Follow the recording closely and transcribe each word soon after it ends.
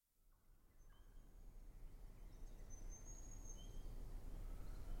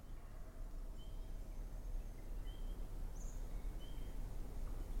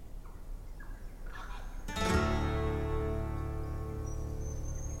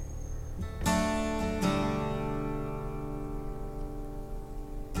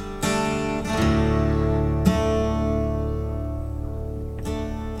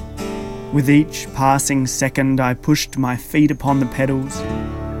With each passing second, I pushed my feet upon the pedals,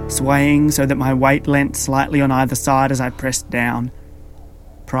 swaying so that my weight leant slightly on either side as I pressed down,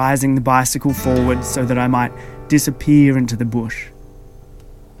 prizing the bicycle forward so that I might disappear into the bush.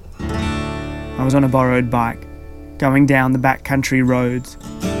 I was on a borrowed bike, going down the backcountry roads,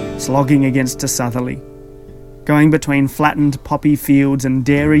 slogging against a southerly, going between flattened poppy fields and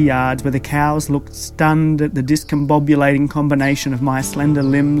dairy yards where the cows looked stunned at the discombobulating combination of my slender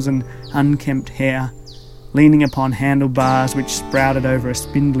limbs and unkempt hair, leaning upon handlebars which sprouted over a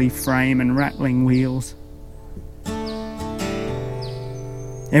spindly frame and rattling wheels.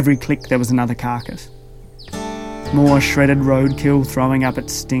 Every click there was another carcass. More shredded roadkill throwing up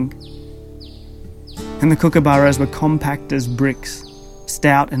its stink. And the kookaburras were compact as bricks,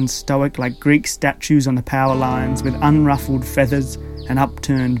 stout and stoic like Greek statues on the power lines with unruffled feathers and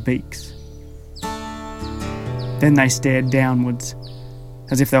upturned beaks. Then they stared downwards,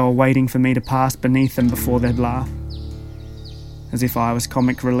 as if they were waiting for me to pass beneath them before they'd laugh, as if I was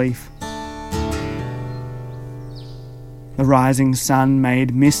comic relief. The rising sun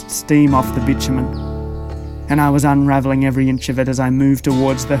made mist steam off the bitumen, and I was unravelling every inch of it as I moved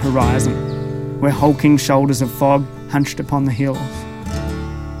towards the horizon, where hulking shoulders of fog hunched upon the hills.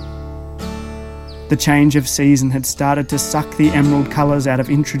 The change of season had started to suck the emerald colours out of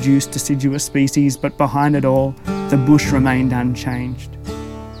introduced deciduous species, but behind it all, the bush remained unchanged.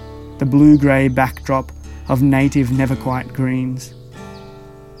 The blue-grey backdrop of native never-quite greens.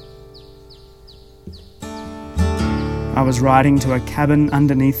 I was riding to a cabin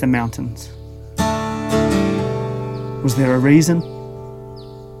underneath the mountains. Was there a reason?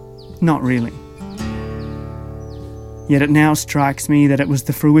 Not really. Yet it now strikes me that it was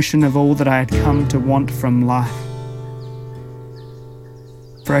the fruition of all that I had come to want from life.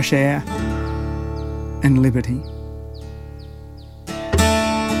 Fresh air and liberty.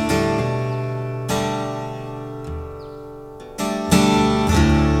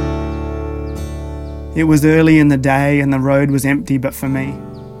 It was early in the day and the road was empty but for me.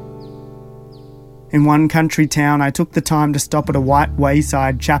 In one country town I took the time to stop at a white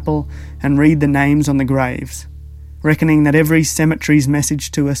wayside chapel and read the names on the graves, reckoning that every cemetery's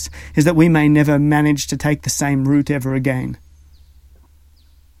message to us is that we may never manage to take the same route ever again.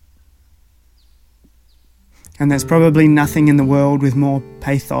 And there's probably nothing in the world with more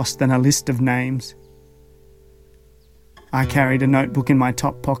pathos than a list of names. I carried a notebook in my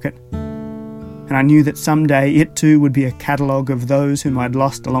top pocket, and I knew that someday it too would be a catalogue of those whom I'd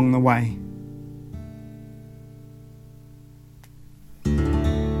lost along the way.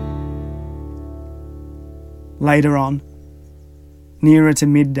 Later on, nearer to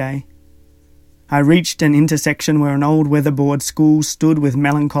midday, I reached an intersection where an old weatherboard school stood with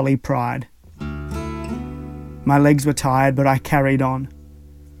melancholy pride. My legs were tired, but I carried on,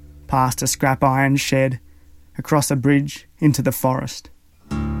 past a scrap iron shed, across a bridge, into the forest.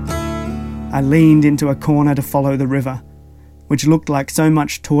 I leaned into a corner to follow the river, which looked like so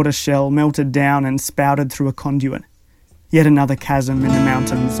much tortoiseshell melted down and spouted through a conduit, yet another chasm in the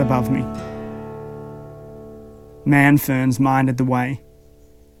mountains above me. Man-ferns minded the way.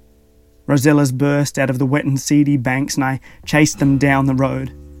 Rosellas burst out of the wet and seedy banks, and I chased them down the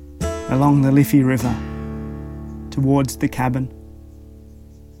road, along the Liffey River, towards the cabin.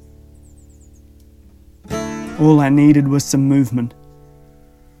 All I needed was some movement,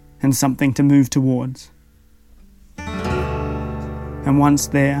 and something to move towards. And once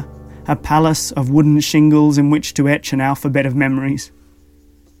there, a palace of wooden shingles in which to etch an alphabet of memories,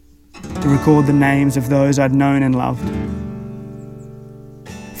 to record the names of those I'd known and loved.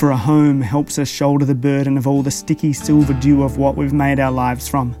 For a home helps us shoulder the burden of all the sticky silver dew of what we've made our lives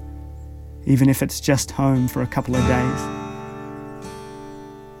from, even if it's just home for a couple of days.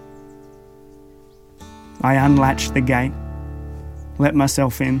 I unlatched the gate, let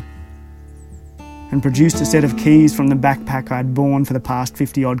myself in, and produced a set of keys from the backpack I'd borne for the past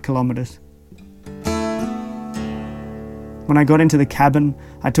 50-odd kilometres. When I got into the cabin,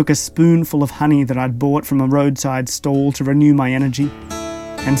 I took a spoonful of honey that I'd bought from a roadside stall to renew my energy,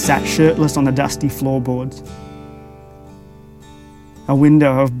 and sat shirtless on the dusty floorboards. A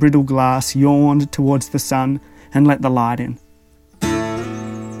window of brittle glass yawned towards the sun and let the light in.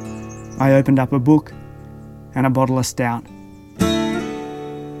 I opened up a book and a bottle of stout,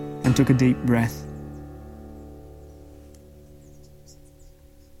 and took a deep breath.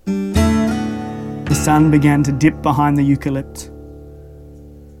 The sun began to dip behind the eucalypts.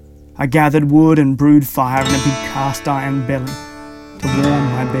 I gathered wood and brewed fire in a big cast iron belly to warm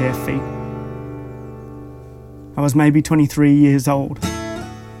my bare feet. I was maybe 23 years old.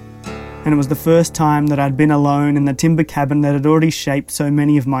 and it was the first time that I'd been alone in the timber cabin that had already shaped so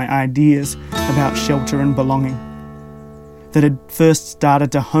many of my ideas about shelter and belonging, that had first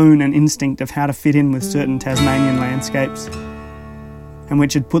started to hone an instinct of how to fit in with certain Tasmanian landscapes, and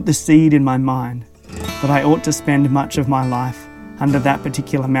which had put the seed in my mind that I ought to spend much of my life under that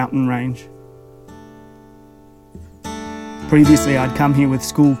particular mountain range. Previously I'd come here with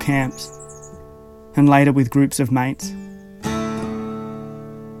school camps, and later with groups of mates.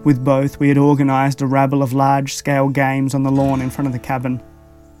 With both, we had organised a rabble of large-scale games on the lawn in front of the cabin.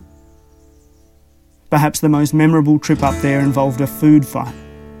 Perhaps the most memorable trip up there involved a food fight,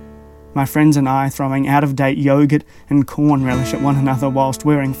 my friends and I throwing out-of-date yoghurt and corn relish at one another whilst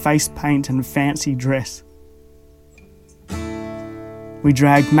wearing face paint and fancy dress. We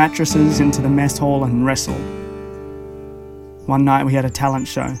dragged mattresses into the mess hall and wrestled. One night we had a talent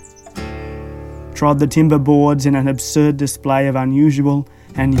show. Trod the timber boards in an absurd display of unusual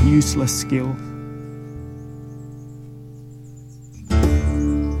and useless skill.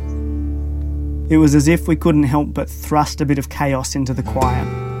 It was as if we couldn't help but thrust a bit of chaos into the quiet.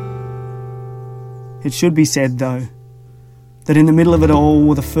 It should be said, though, that in the middle of it all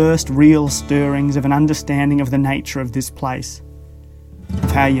were the first real stirrings of an understanding of the nature of this place,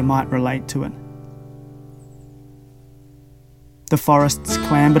 of how you might relate to it. The forests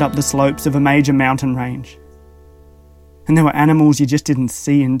clambered up the slopes of a major mountain range, and there were animals you just didn't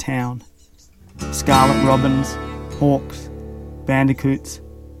see in town. Scarlet robins, hawks, bandicoots.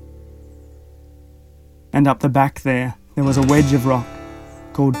 And up the back there was a wedge of rock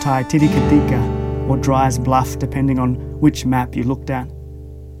called Tai Tirikatika, or Dry's Bluff, depending on which map you looked at.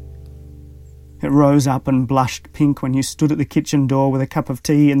 It rose up and blushed pink when you stood at the kitchen door with a cup of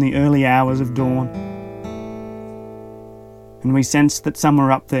tea in the early hours of dawn. And we sensed that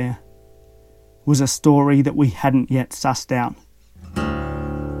somewhere up there was a story that we hadn't yet sussed out.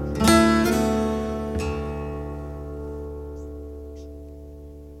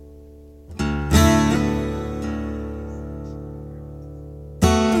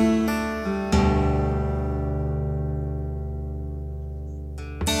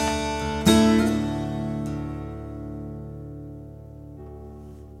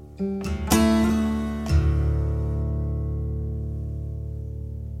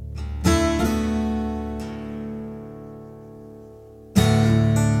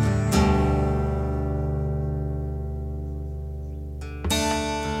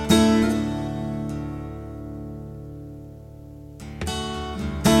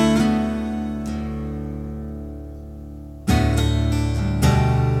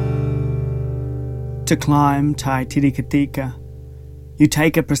 To climb Tai Tirikatika, you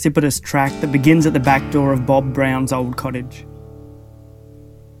take a precipitous track that begins at the back door of Bob Brown's old cottage.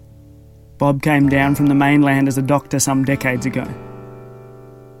 Bob came down from the mainland as a doctor some decades ago.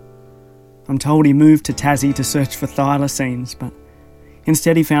 I'm told he moved to Tassie to search for thylacines, but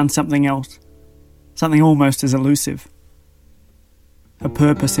instead he found something else, something almost as elusive. A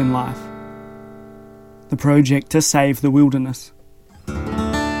purpose in life. The project to save the wilderness.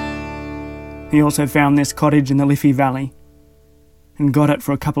 He also found this cottage in the Liffey Valley and got it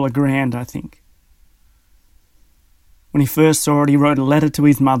for a couple of grand, I think. When he first saw it, he wrote a letter to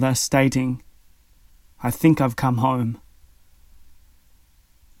his mother stating, "I think I've come home."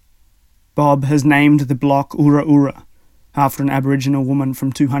 Bob has named the block Ura Ura after an Aboriginal woman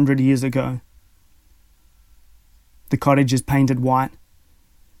from 200 years ago. The cottage is painted white,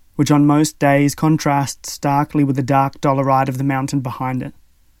 which on most days contrasts starkly with the dark dolerite of the mountain behind it.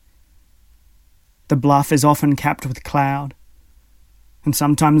 The bluff is often capped with cloud, and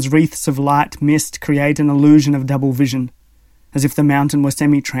sometimes wreaths of light mist create an illusion of double vision, as if the mountain were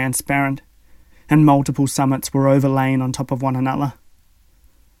semi-transparent, and multiple summits were overlain on top of one another.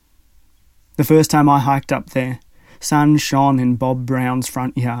 The first time I hiked up there, sun shone in Bob Brown's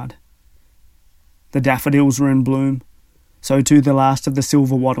front yard. The daffodils were in bloom, so too the last of the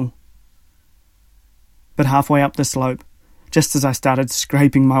silver wattle. But halfway up the slope, just as I started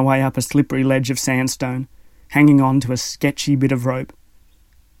scraping my way up a slippery ledge of sandstone, hanging on to a sketchy bit of rope,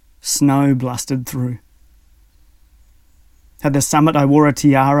 snow blustered through. At the summit I wore a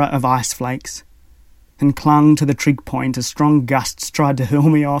tiara of ice flakes, and clung to the trig point as strong gusts tried to hurl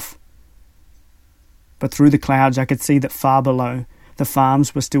me off. But through the clouds I could see that far below, the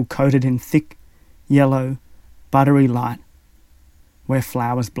farms were still coated in thick, yellow, buttery light, where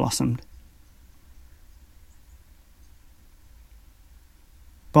flowers blossomed.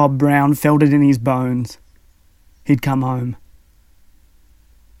 Bob Brown felt it in his bones. He'd come home.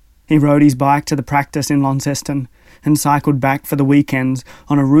 He rode his bike to the practice in Launceston and cycled back for the weekends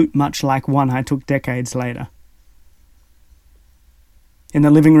on a route much like one I took decades later. In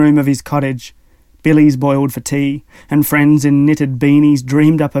the living room of his cottage, billies boiled for tea, and friends in knitted beanies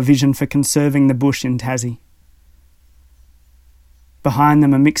dreamed up a vision for conserving the bush in Tassie. Behind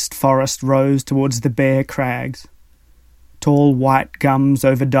them a mixed forest rose towards the bare crags. Tall white gums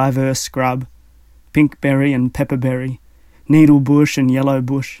over diverse scrub, pinkberry and pepperberry, needle bush and yellow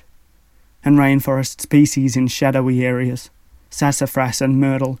bush, and rainforest species in shadowy areas, sassafras and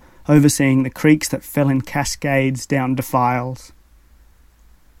myrtle overseeing the creeks that fell in cascades down defiles.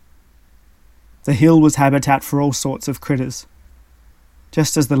 The hill was habitat for all sorts of critters,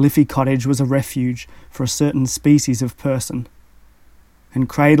 just as the Liffey cottage was a refuge for a certain species of person, and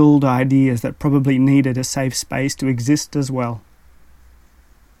cradled ideas that probably needed a safe space to exist as well.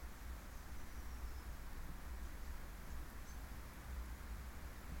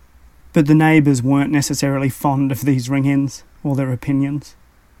 But the neighbours weren't necessarily fond of these ring-ins or their opinions.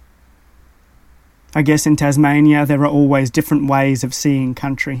 I guess in Tasmania there are always different ways of seeing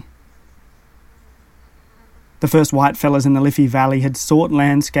country. The first whitefellas in the Liffey Valley had sought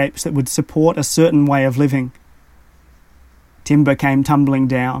landscapes that would support a certain way of living. Timber came tumbling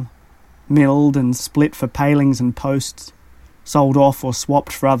down, milled and split for palings and posts, sold off or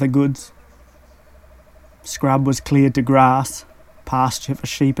swapped for other goods. Scrub was cleared to grass, pasture for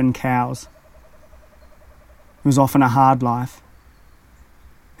sheep and cows. It was often a hard life,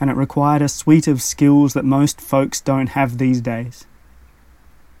 and it required a suite of skills that most folks don't have these days.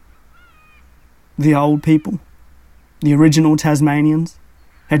 The old people, the original Tasmanians,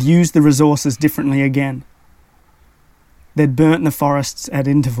 had used the resources differently again. They'd burnt the forests at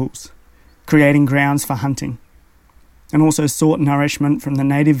intervals, creating grounds for hunting, and also sought nourishment from the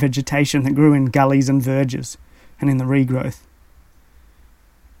native vegetation that grew in gullies and verges, and in the regrowth.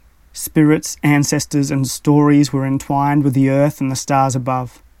 Spirits, ancestors and stories were entwined with the earth and the stars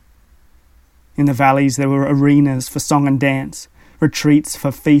above. In the valleys there were arenas for song and dance, retreats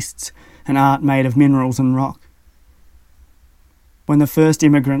for feasts, and art made of minerals and rock. When the first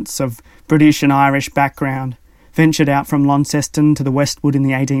immigrants of British and Irish background ventured out from Launceston to the Westwood in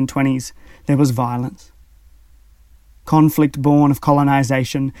the 1820s, there was violence. Conflict born of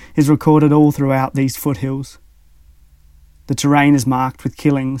colonisation is recorded all throughout these foothills. The terrain is marked with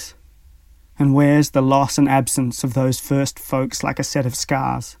killings, and wears the loss and absence of those first folks like a set of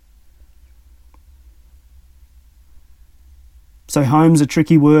scars. So home's a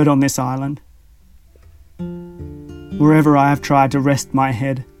tricky word on this island. Wherever I have tried to rest my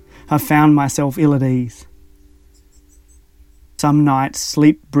head, I've found myself ill at ease. Some nights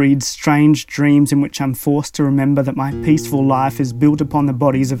sleep breeds strange dreams in which I'm forced to remember that my peaceful life is built upon the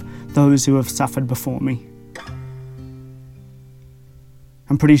bodies of those who have suffered before me.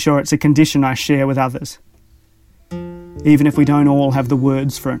 I'm pretty sure it's a condition I share with others, even if we don't all have the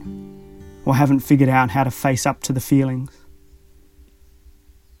words for it, or haven't figured out how to face up to the feelings.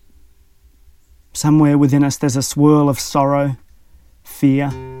 Somewhere within us there's a swirl of sorrow, fear,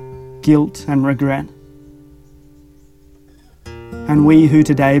 guilt and regret. And we who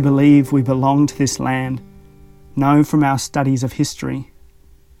today believe we belong to this land know from our studies of history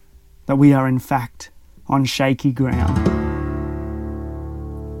that we are in fact on shaky ground.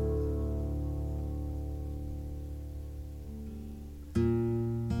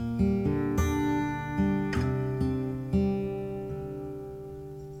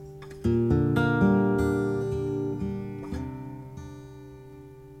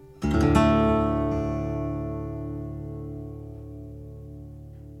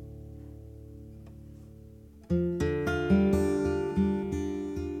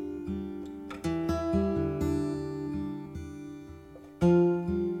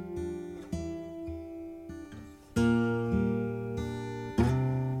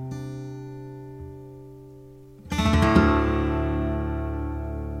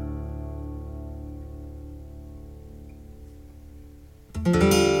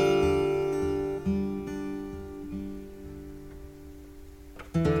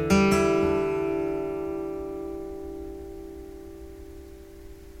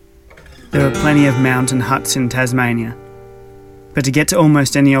 There are plenty of mountain huts in Tasmania, but to get to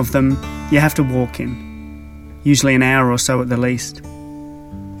almost any of them, you have to walk in, usually an hour or so at the least.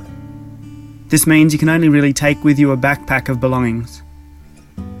 This means you can only really take with you a backpack of belongings.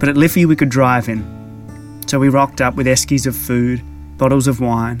 But at Liffey we could drive in, so we rocked up with eskies of food, bottles of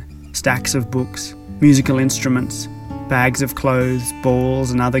wine, stacks of books, musical instruments, bags of clothes,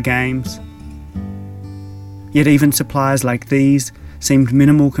 balls and other games. Yet even supplies like these seemed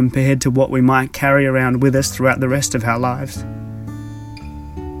minimal compared to what we might carry around with us throughout the rest of our lives.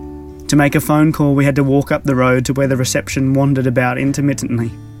 To make a phone call, we had to walk up the road to where the reception wandered about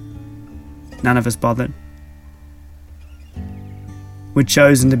intermittently. None of us bothered. We'd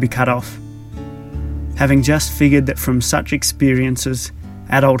chosen to be cut off, having just figured that from such experiences,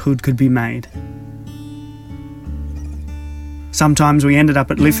 adulthood could be made. Sometimes we ended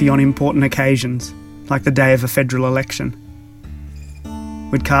up at Liffey on important occasions, like the day of a federal election.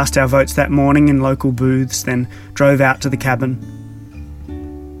 We'd cast our votes that morning in local booths, then drove out to the cabin.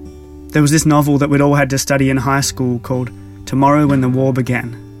 There was this novel that we'd all had to study in high school called Tomorrow When the War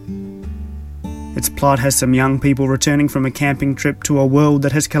Began. Its plot has some young people returning from a camping trip to a world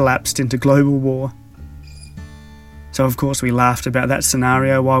that has collapsed into global war. So of course we laughed about that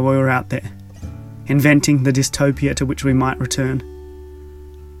scenario while we were out there, inventing the dystopia to which we might return.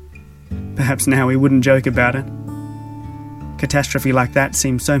 Perhaps now we wouldn't joke about it. Catastrophe like that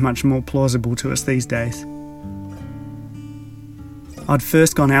seems so much more plausible to us these days. I'd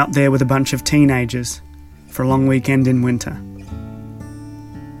first gone out there with a bunch of teenagers for a long weekend in winter.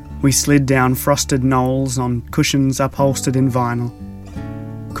 We slid down frosted knolls on cushions upholstered in vinyl,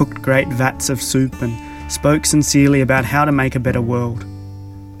 cooked great vats of soup and spoke sincerely about how to make a better world.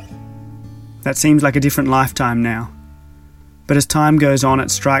 That seems like a different lifetime now, but as time goes on it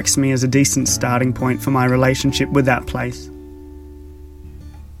strikes me as a decent starting point for my relationship with that place.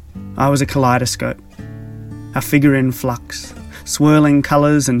 I was a kaleidoscope, a figure in flux, swirling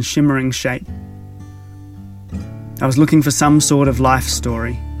colours and shimmering shape. I was looking for some sort of life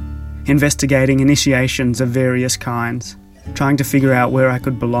story, investigating initiations of various kinds, trying to figure out where I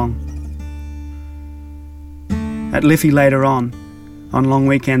could belong. At Liffey later on long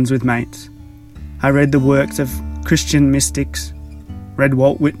weekends with mates, I read the works of Christian mystics, read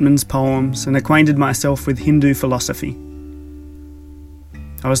Walt Whitman's poems, and acquainted myself with Hindu philosophy.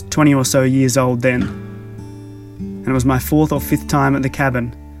 I was 20 or so years old then, and it was my 4th or 5th time at the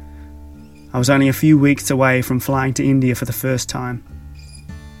cabin. I was only a few weeks away from flying to India for the first time.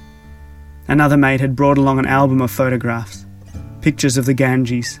 Another mate had brought along an album of photographs, pictures of the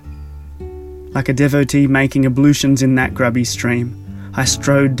Ganges. Like a devotee making ablutions in that grubby stream, I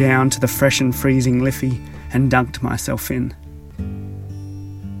strode down to the fresh and freezing Liffey and dunked myself in.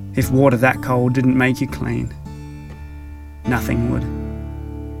 If water that cold didn't make you clean, nothing would.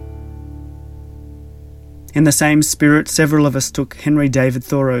 In the same spirit, several of us took Henry David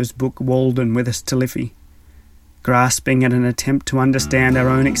Thoreau's book Walden with us to Liffey, grasping at an attempt to understand our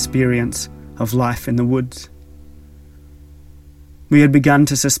own experience of life in the woods. We had begun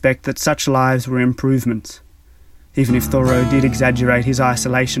to suspect that such lives were improvements, even if Thoreau did exaggerate his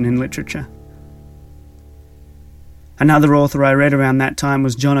isolation in literature. Another author I read around that time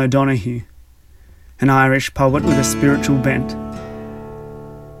was John O'Donoghue, an Irish poet with a spiritual bent.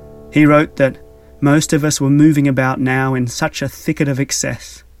 He wrote that most of us were moving about now in such a thicket of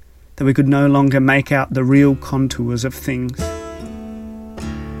excess that we could no longer make out the real contours of things.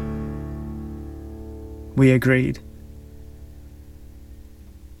 We agreed.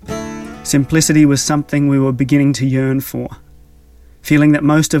 Simplicity was something we were beginning to yearn for, feeling that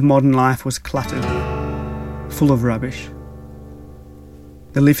most of modern life was cluttered, full of rubbish.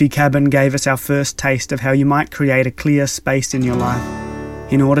 The Liffey cabin gave us our first taste of how you might create a clear space in your life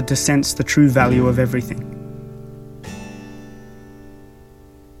in order to sense the true value of everything.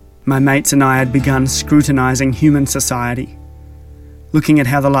 My mates and I had begun scrutinising human society, looking at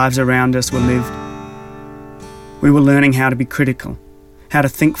how the lives around us were lived. We were learning how to be critical, how to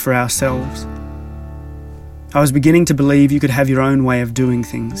think for ourselves. I was beginning to believe you could have your own way of doing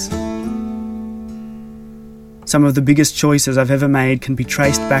things. Some of the biggest choices I've ever made can be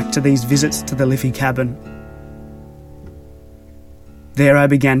traced back to these visits to the Liffey cabin. There I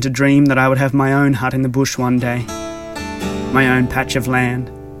began to dream that I would have my own hut in the bush one day, my own patch of land,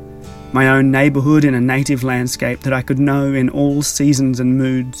 my own neighbourhood in a native landscape that I could know in all seasons and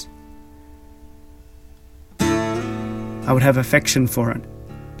moods. I would have affection for it,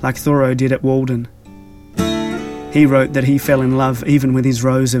 like Thoreau did at Walden. He wrote that he fell in love even with his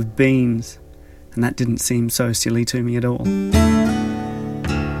rows of beans, and that didn't seem so silly to me at all.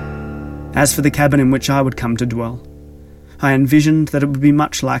 As for the cabin in which I would come to dwell, I envisioned that it would be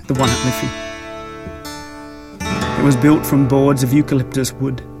much like the one at Liffey. It was built from boards of eucalyptus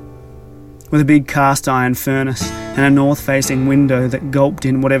wood, with a big cast iron furnace and a north-facing window that gulped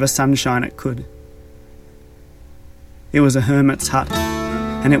in whatever sunshine it could. It was a hermit's hut,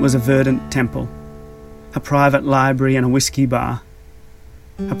 and it was a verdant temple, a private library and a whiskey bar,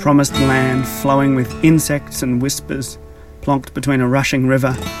 a promised land flowing with insects and whispers, plonked between a rushing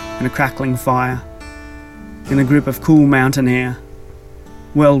river and a crackling fire, in a grip of cool mountain air,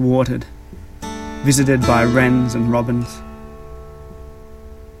 well watered, visited by wrens and robins.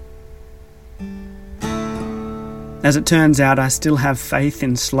 As it turns out, I still have faith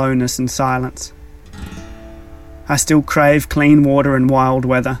in slowness and silence. I still crave clean water and wild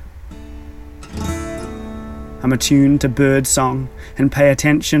weather. I'm attuned to bird song and pay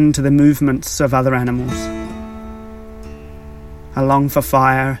attention to the movements of other animals. I long for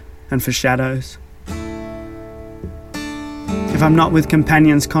fire and for shadows. If I'm not with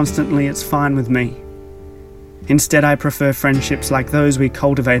companions constantly, it's fine with me. Instead, I prefer friendships like those we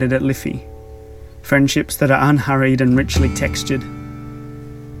cultivated at Liffey. Friendships that are unhurried and richly textured,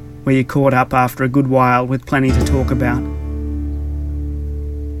 where you're caught up after a good while with plenty to talk about.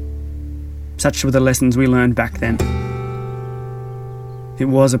 Such were the lessons we learned back then. It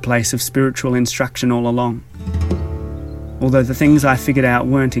was a place of spiritual instruction all along, although the things I figured out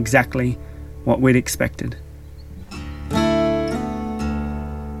weren't exactly what we'd expected.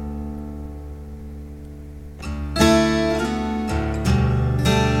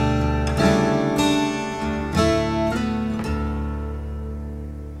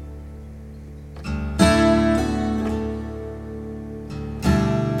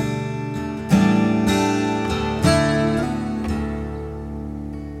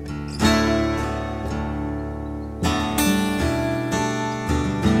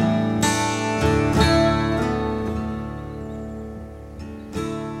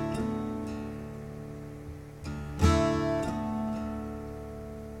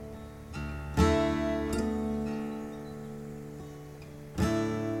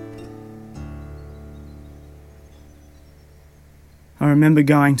 I remember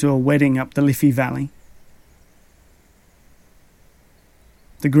going to a wedding up the Liffey Valley.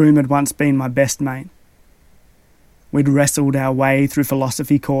 The groom had once been my best mate. We'd wrestled our way through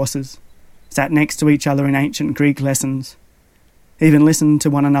philosophy courses, sat next to each other in ancient Greek lessons, even listened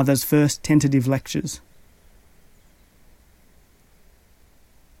to one another's first tentative lectures.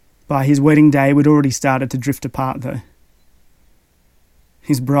 By his wedding day, we'd already started to drift apart, though.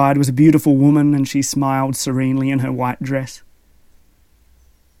 His bride was a beautiful woman, and she smiled serenely in her white dress.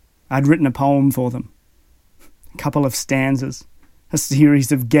 I'd written a poem for them, a couple of stanzas, a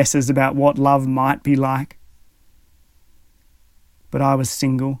series of guesses about what love might be like. But I was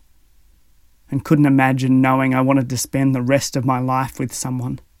single and couldn't imagine knowing I wanted to spend the rest of my life with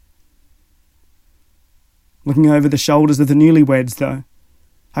someone. Looking over the shoulders of the newlyweds, though,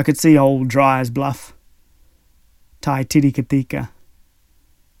 I could see old Dryers Bluff, Tai Tirikatika,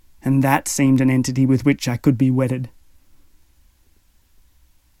 and that seemed an entity with which I could be wedded.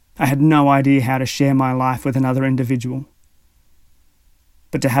 I had no idea how to share my life with another individual.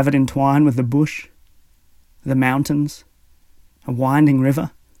 But to have it entwined with the bush, the mountains, a winding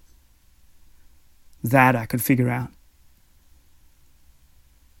river, that I could figure out.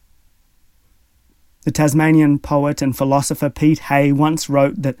 The Tasmanian poet and philosopher Pete Hay once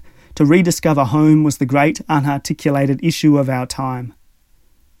wrote that to rediscover home was the great unarticulated issue of our time.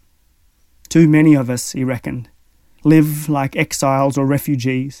 Too many of us, he reckoned, live like exiles or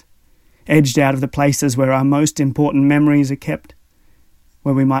refugees, edged out of the places where our most important memories are kept,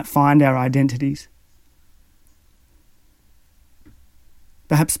 where we might find our identities.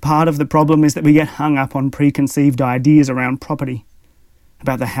 Perhaps part of the problem is that we get hung up on preconceived ideas around property,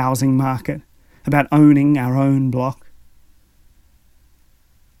 about the housing market, about owning our own block.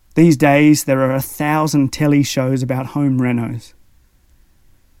 These days there are 1,000 telly shows about home renos.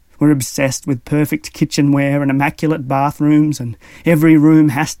 We're obsessed with perfect kitchenware and immaculate bathrooms, and every room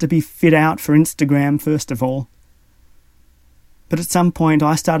has to be fit out for Instagram first of all. But at some point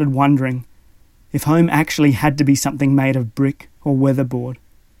I started wondering if home actually had to be something made of brick or weatherboard.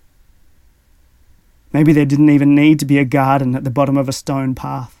 Maybe there didn't even need to be a garden at the bottom of a stone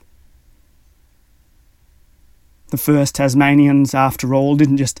path. The first Tasmanians, after all,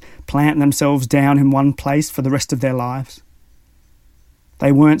 didn't just plant themselves down in one place for the rest of their lives.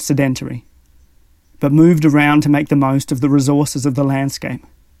 They weren't sedentary, but moved around to make the most of the resources of the landscape.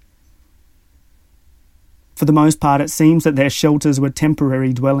 For the most part, it seems that their shelters were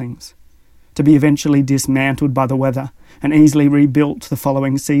temporary dwellings, to be eventually dismantled by the weather and easily rebuilt the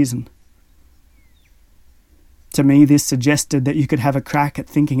following season. To me, this suggested that you could have a crack at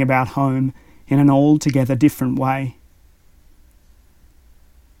thinking about home in an altogether different way.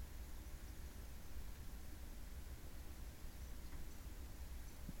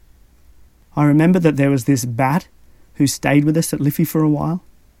 I remember that there was this bat who stayed with us at Liffey for a while.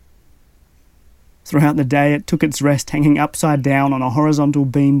 Throughout the day it took its rest hanging upside down on a horizontal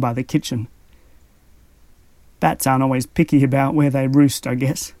beam by the kitchen. Bats aren't always picky about where they roost, I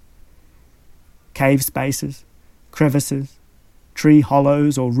guess. Cave spaces, crevices, tree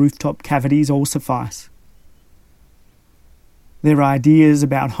hollows or rooftop cavities all suffice. Their ideas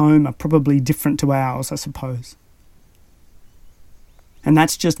about home are probably different to ours, I suppose. And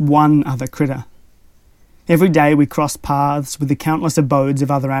that's just one other critter. Every day we cross paths with the countless abodes of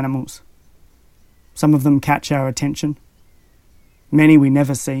other animals. Some of them catch our attention. Many we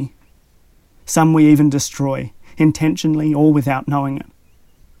never see. Some we even destroy, intentionally or without knowing it.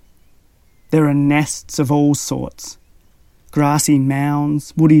 There are nests of all sorts. Grassy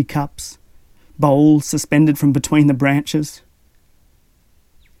mounds, woody cups, bowls suspended from between the branches.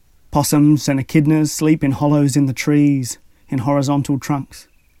 Possums and echidnas sleep in hollows in the trees, in horizontal trunks.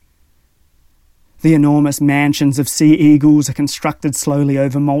 The enormous mansions of sea eagles are constructed slowly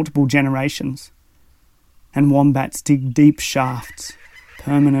over multiple generations, and wombats dig deep shafts,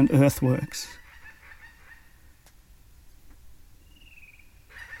 permanent earthworks.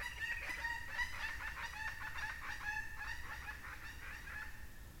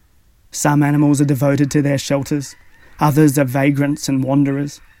 Some animals are devoted to their shelters, others are vagrants and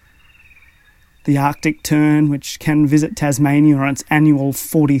wanderers. The Arctic tern, which can visit Tasmania on its annual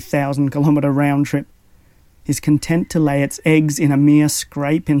 40,000-kilometre round trip, is content to lay its eggs in a mere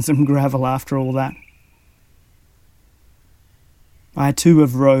scrape in some gravel after all that. I too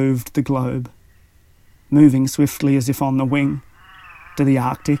have roved the globe, moving swiftly as if on the wing, to the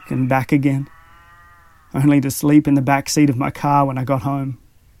Arctic and back again, only to sleep in the back seat of my car when I got home.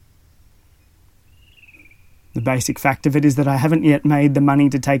 The basic fact of it is that I haven't yet made the money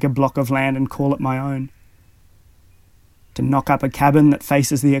to take a block of land and call it my own. To knock up a cabin that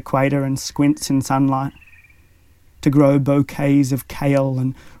faces the equator and squints in sunlight. To grow bouquets of kale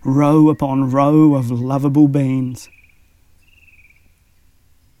and row upon row of lovable beans.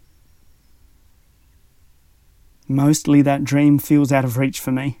 Mostly that dream feels out of reach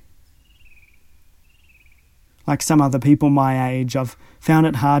for me. Like some other people my age, I've found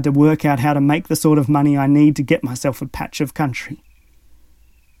it hard to work out how to make the sort of money I need to get myself a patch of country.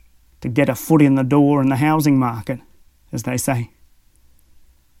 To get a foot in the door in the housing market, as they say.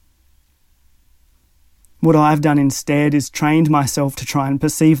 What I've done instead is trained myself to try and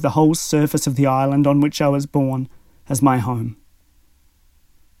perceive the whole surface of the island on which I was born as my home.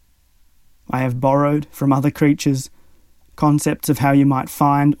 I have borrowed from other creatures concepts of how you might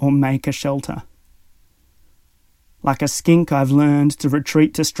find or make a shelter. Like a skink, I've learned to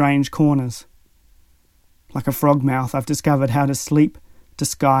retreat to strange corners. Like a frogmouth, I've discovered how to sleep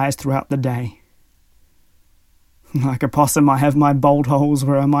disguised throughout the day. Like a possum, I have my bolt holes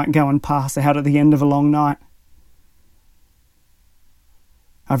where I might go and pass out at the end of a long night.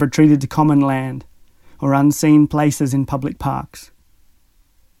 I've retreated to common land or unseen places in public parks.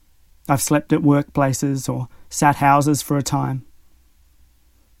 I've slept at workplaces or sat houses for a time.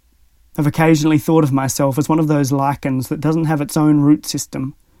 I've occasionally thought of myself as one of those lichens that doesn't have its own root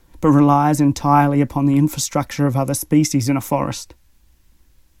system, but relies entirely upon the infrastructure of other species in a forest.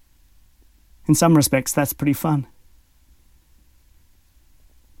 In some respects, that's pretty fun.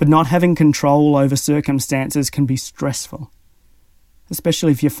 But not having control over circumstances can be stressful,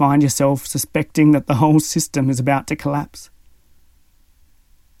 especially if you find yourself suspecting that the whole system is about to collapse.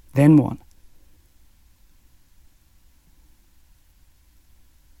 Then what?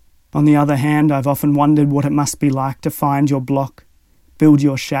 On the other hand, I've often wondered what it must be like to find your block, build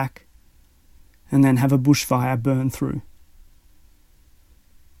your shack, and then have a bushfire burn through.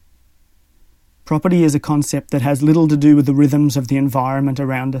 Property is a concept that has little to do with the rhythms of the environment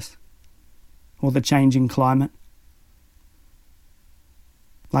around us, or the changing climate.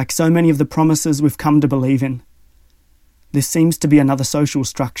 Like so many of the promises we've come to believe in, this seems to be another social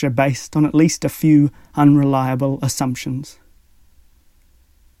structure based on at least a few unreliable assumptions.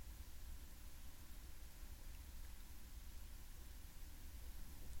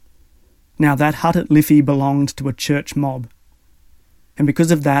 Now, that hut at Liffey belonged to a church mob, and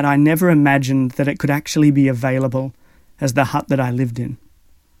because of that I never imagined that it could actually be available as the hut that I lived in.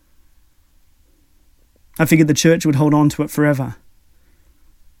 I figured the church would hold on to it forever.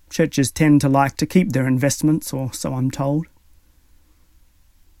 Churches tend to like to keep their investments, or so I'm told.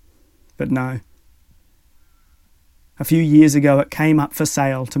 But no. A few years ago it came up for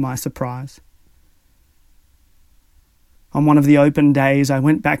sale, to my surprise. On one of the open days I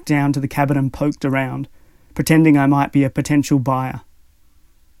went back down to the cabin and poked around, pretending I might be a potential buyer.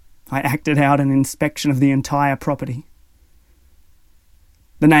 I acted out an inspection of the entire property.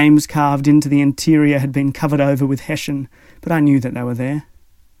 The names carved into the interior had been covered over with hessian, but I knew that they were there.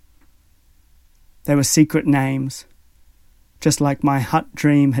 They were secret names, just like my hut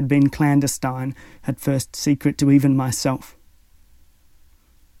dream had been clandestine, at first secret to even myself.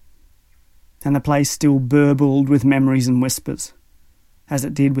 And the place still burbled with memories and whispers, as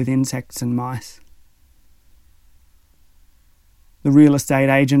it did with insects and mice. The real estate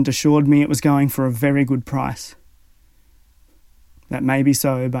agent assured me it was going for a very good price. That may be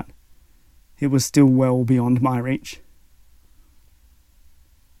so, but it was still well beyond my reach.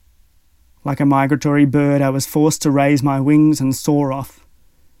 Like a migratory bird, I was forced to raise my wings and soar off,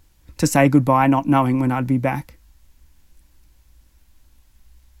 to say goodbye not knowing when I'd be back.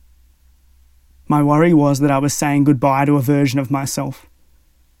 My worry was that I was saying goodbye to a version of myself,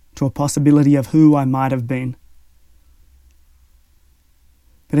 to a possibility of who I might have been.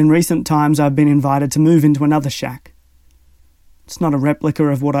 But in recent times I've been invited to move into another shack. It's not a replica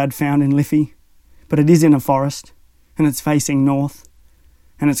of what I'd found in Liffey, but it is in a forest, and it's facing north,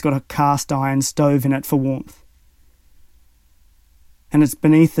 and it's got a cast iron stove in it for warmth. And it's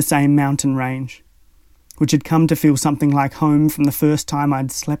beneath the same mountain range, which had come to feel something like home from the first time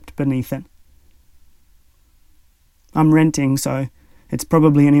I'd slept beneath it. I'm renting, so it's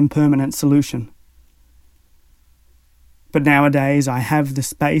probably an impermanent solution. But nowadays I have the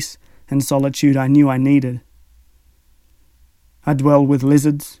space and solitude I knew I needed. I dwell with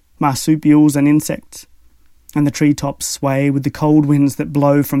lizards, marsupials and insects, and the treetops sway with the cold winds that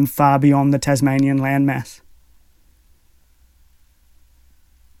blow from far beyond the Tasmanian landmass.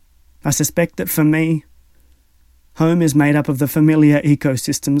 I suspect that for me, home is made up of the familiar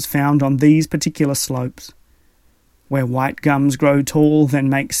ecosystems found on these particular slopes, where white gums grow tall then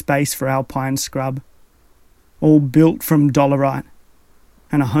make space for alpine scrub, all built from dolerite,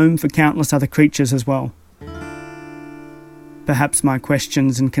 and a home for countless other creatures as well. Perhaps my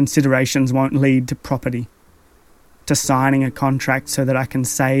questions and considerations won't lead to property, to signing a contract so that I can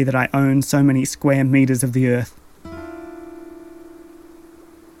say that I own so many square metres of the earth.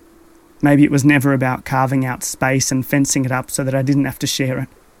 Maybe it was never about carving out space and fencing it up so that I didn't have to share it.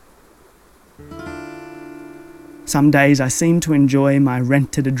 Some days I seem to enjoy my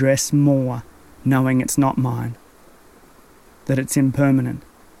rented address more, knowing it's not mine, that it's impermanent,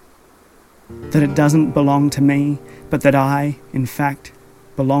 that it doesn't belong to me, but that I, in fact,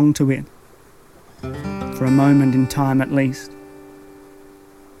 belong to it, for a moment in time at least.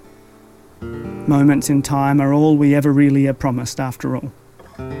 Moments in time are all we ever really are promised after all.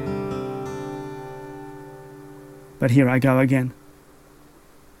 But here I go again,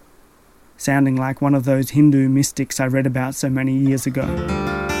 sounding like one of those Hindu mystics I read about so many years ago.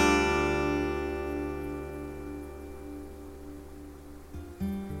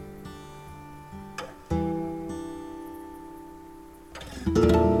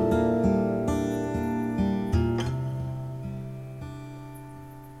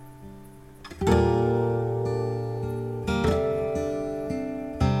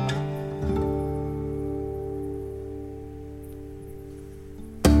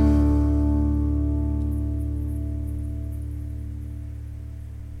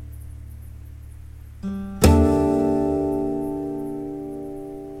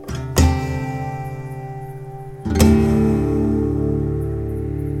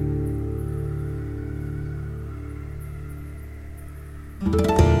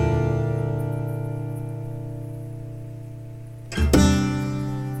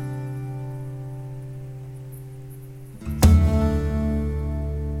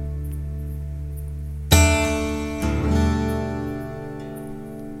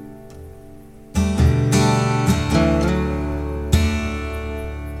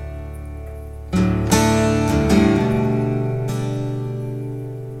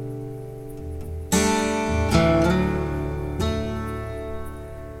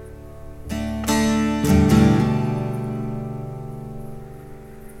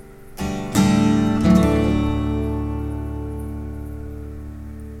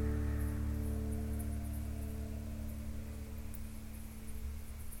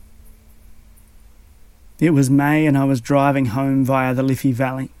 It was May and I was driving home via the Liffey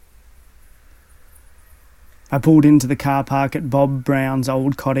Valley. I pulled into the car park at Bob Brown's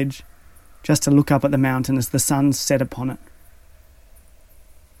old cottage, just to look up at the mountain as the sun set upon it.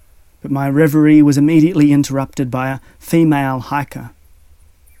 But my reverie was immediately interrupted by a female hiker.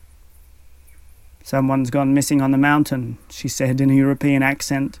 "Someone's gone missing on the mountain," she said in a European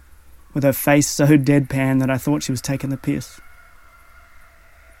accent, with her face so deadpan that I thought she was taking the piss.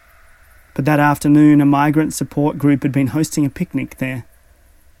 But that afternoon a migrant support group had been hosting a picnic there,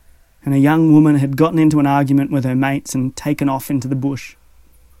 and a young woman had gotten into an argument with her mates and taken off into the bush,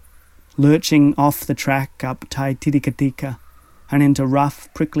 lurching off the track up Taititikatika and into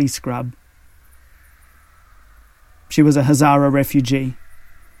rough, prickly scrub. She was a Hazara refugee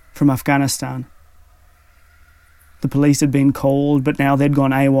from Afghanistan. The police had been called, but now they'd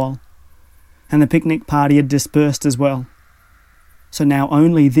gone AWOL, and the picnic party had dispersed as well. So now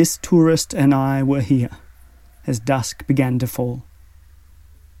only this tourist and I were here, as dusk began to fall.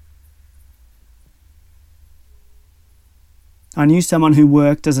 I knew someone who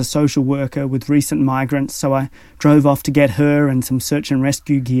worked as a social worker with recent migrants, so I drove off to get her and some search and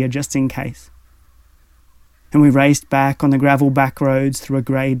rescue gear just in case. And we raced back on the gravel back roads through a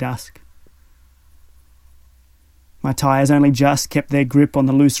grey dusk. My tyres only just kept their grip on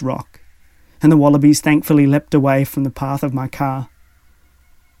the loose rock, and the wallabies thankfully leapt away from the path of my car.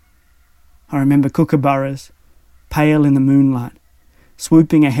 I remember kookaburras, pale in the moonlight,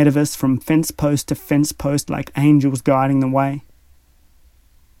 swooping ahead of us from fence post to fence post like angels guiding the way.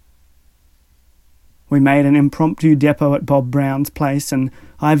 We made an impromptu depot at Bob Brown's place, and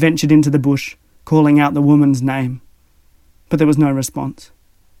I ventured into the bush, calling out the woman's name, but there was no response.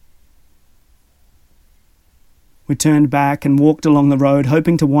 We turned back and walked along the road,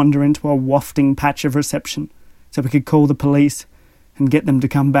 hoping to wander into a wafting patch of reception so we could call the police and get them to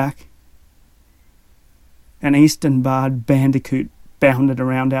come back. An eastern barred bandicoot bounded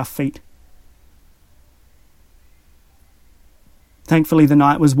around our feet. Thankfully, the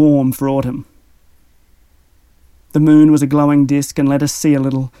night was warm for autumn. The moon was a glowing disk and let us see a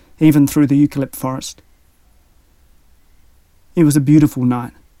little, even through the eucalypt forest. It was a beautiful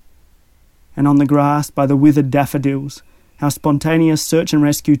night, and on the grass by the withered daffodils, our spontaneous search and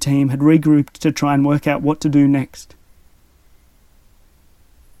rescue team had regrouped to try and work out what to do next.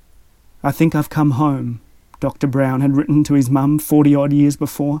 "I think I've come home," Dr. Brown had written to his mum 40-odd years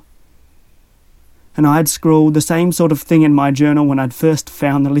before. And I had scrawled the same sort of thing in my journal when I'd first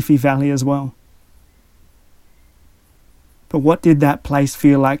found the Liffey Valley as well. But what did that place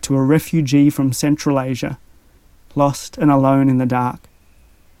feel like to a refugee from Central Asia, lost and alone in the dark?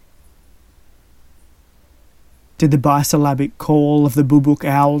 Did the bisyllabic call of the bubuk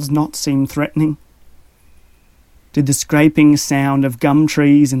owls not seem threatening? Did the scraping sound of gum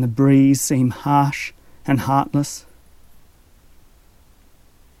trees in the breeze seem harsh and heartless?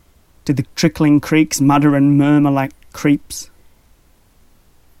 Did the trickling creeks mutter and murmur like creeps?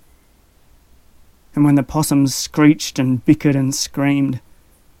 And when the possums screeched and bickered and screamed,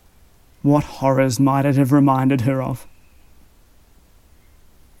 what horrors might it have reminded her of?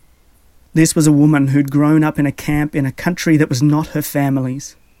 This was a woman who'd grown up in a camp in a country that was not her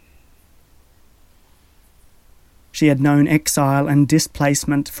family's. She had known exile and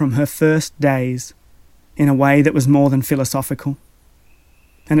displacement from her first days in a way that was more than philosophical.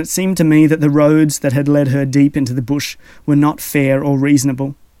 And it seemed to me that the roads that had led her deep into the bush were not fair or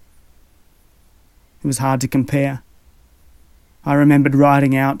reasonable. It was hard to compare. I remembered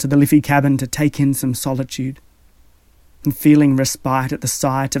riding out to the Liffey cabin to take in some solitude, and feeling respite at the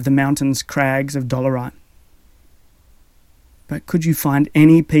sight of the mountain's crags of dolerite. But could you find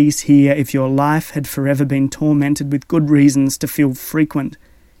any peace here if your life had forever been tormented with good reasons to feel frequent,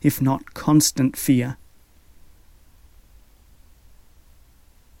 if not constant, fear?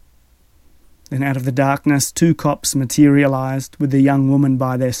 Then out of the darkness, 2 cops materialised with the young woman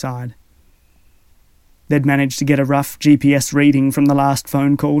by their side. They'd managed to get a rough GPS reading from the last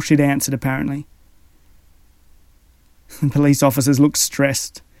phone call she'd answered, apparently. The police officers looked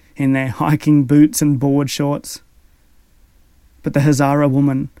stressed in their hiking boots and board shorts. But the Hazara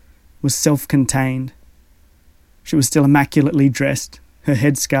woman was self-contained. She was still immaculately dressed, her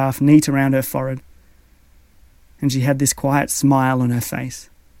headscarf neat around her forehead, and she had this quiet smile on her face.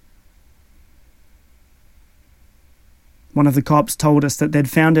 One of the cops told us that they'd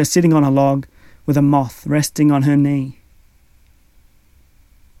found her sitting on a log with a moth resting on her knee.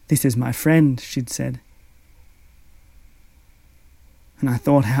 "This is my friend," she'd said. And I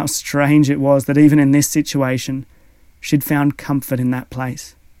thought how strange it was that even in this situation, she'd found comfort in that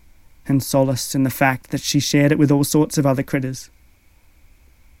place, and solace in the fact that she shared it with all sorts of other critters.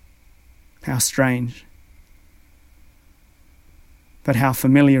 How strange. But how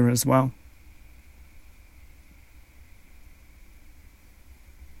familiar as well.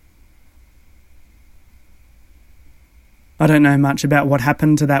 I don't know much about what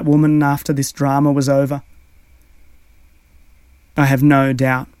happened to that woman after this drama was over. I have no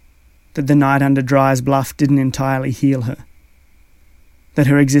doubt that the night under Dry's Bluff didn't entirely heal her, that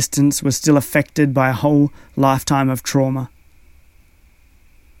her existence was still affected by a whole lifetime of trauma.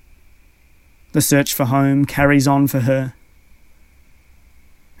 The search for home carries on for her,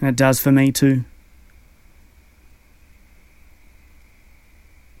 and it does for me too.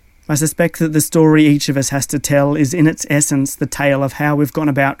 I suspect that the story each of us has to tell is in its essence the tale of how we've gone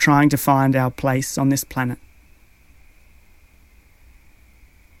about trying to find our place on this planet.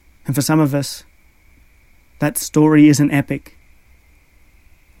 And for some of us, that story is an epic,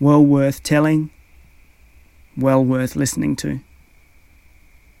 well worth telling, well worth listening to.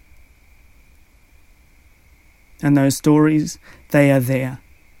 And those stories, they are there,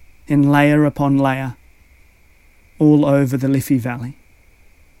 in layer upon layer, all over the Liffey Valley.